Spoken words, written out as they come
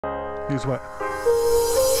Use what?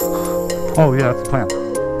 Oh yeah, that's the plan.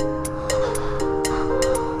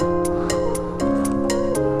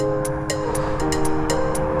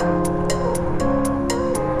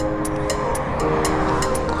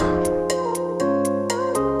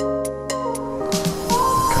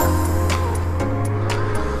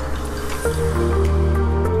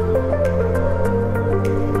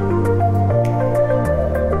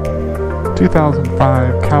 Okay.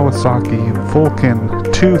 2005 Kawasaki Vulcan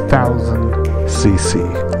 2000cc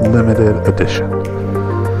limited edition.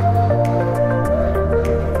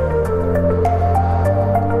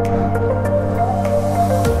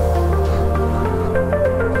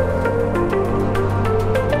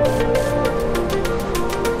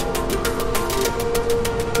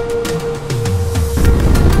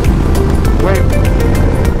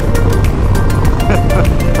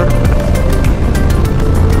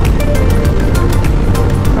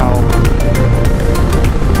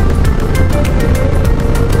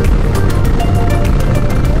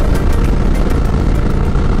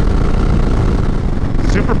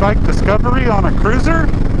 Superbike discovery on a cruiser?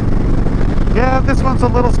 Yeah, this one's a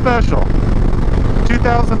little special.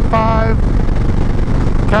 2005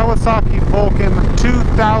 Kawasaki Vulcan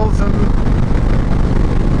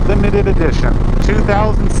 2000 limited edition.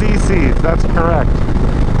 2000 cc's, that's correct.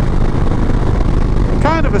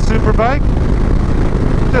 Kind of a superbike,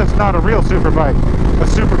 just not a real superbike, a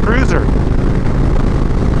super cruiser.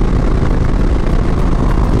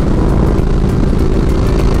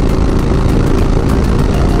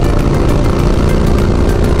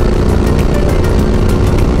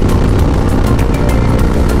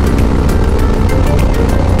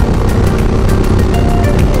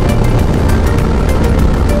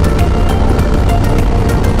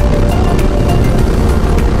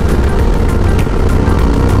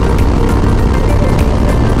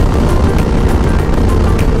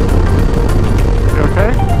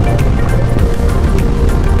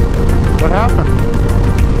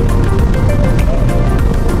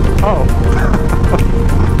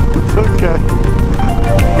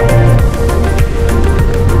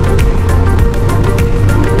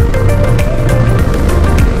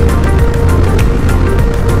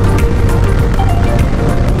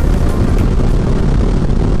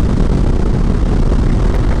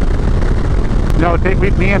 No,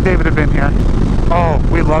 me and David have been here. Oh,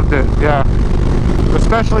 we loved it, yeah.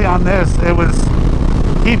 Especially on this,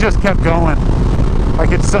 he just kept going. Like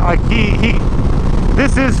it's like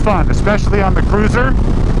this is fun, especially on the cruiser.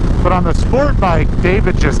 But on the sport bike,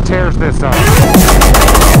 David just tears this up.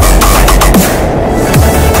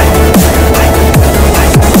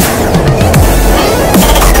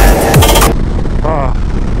 Oh.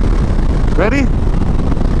 Ready?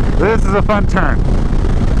 This is a fun turn.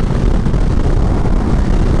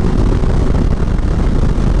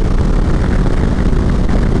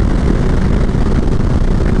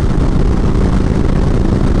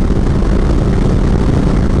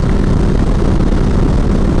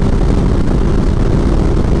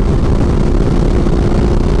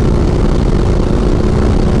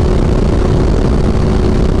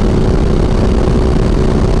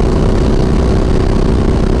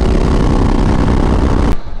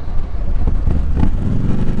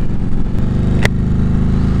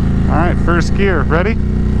 First gear, ready? It's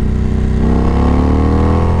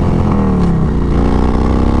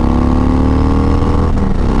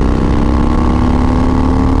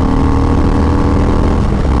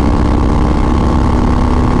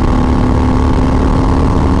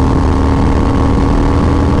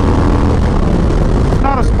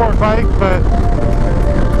not a sport bike, but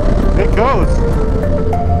it goes.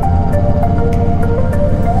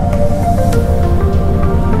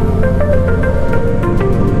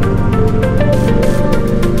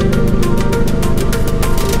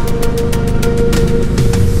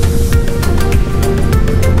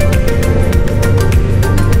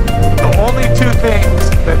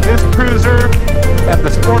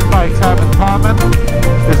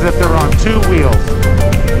 Is that they're on two wheels.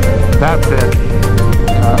 That's it.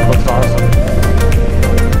 That looks awesome.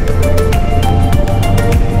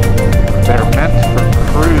 They're meant for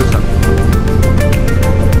cruising.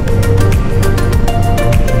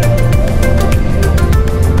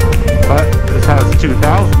 But this has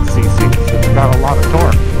 2000 cc's. It's got a lot of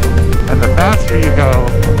torque. And the faster you go,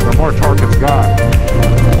 the more torque it's got.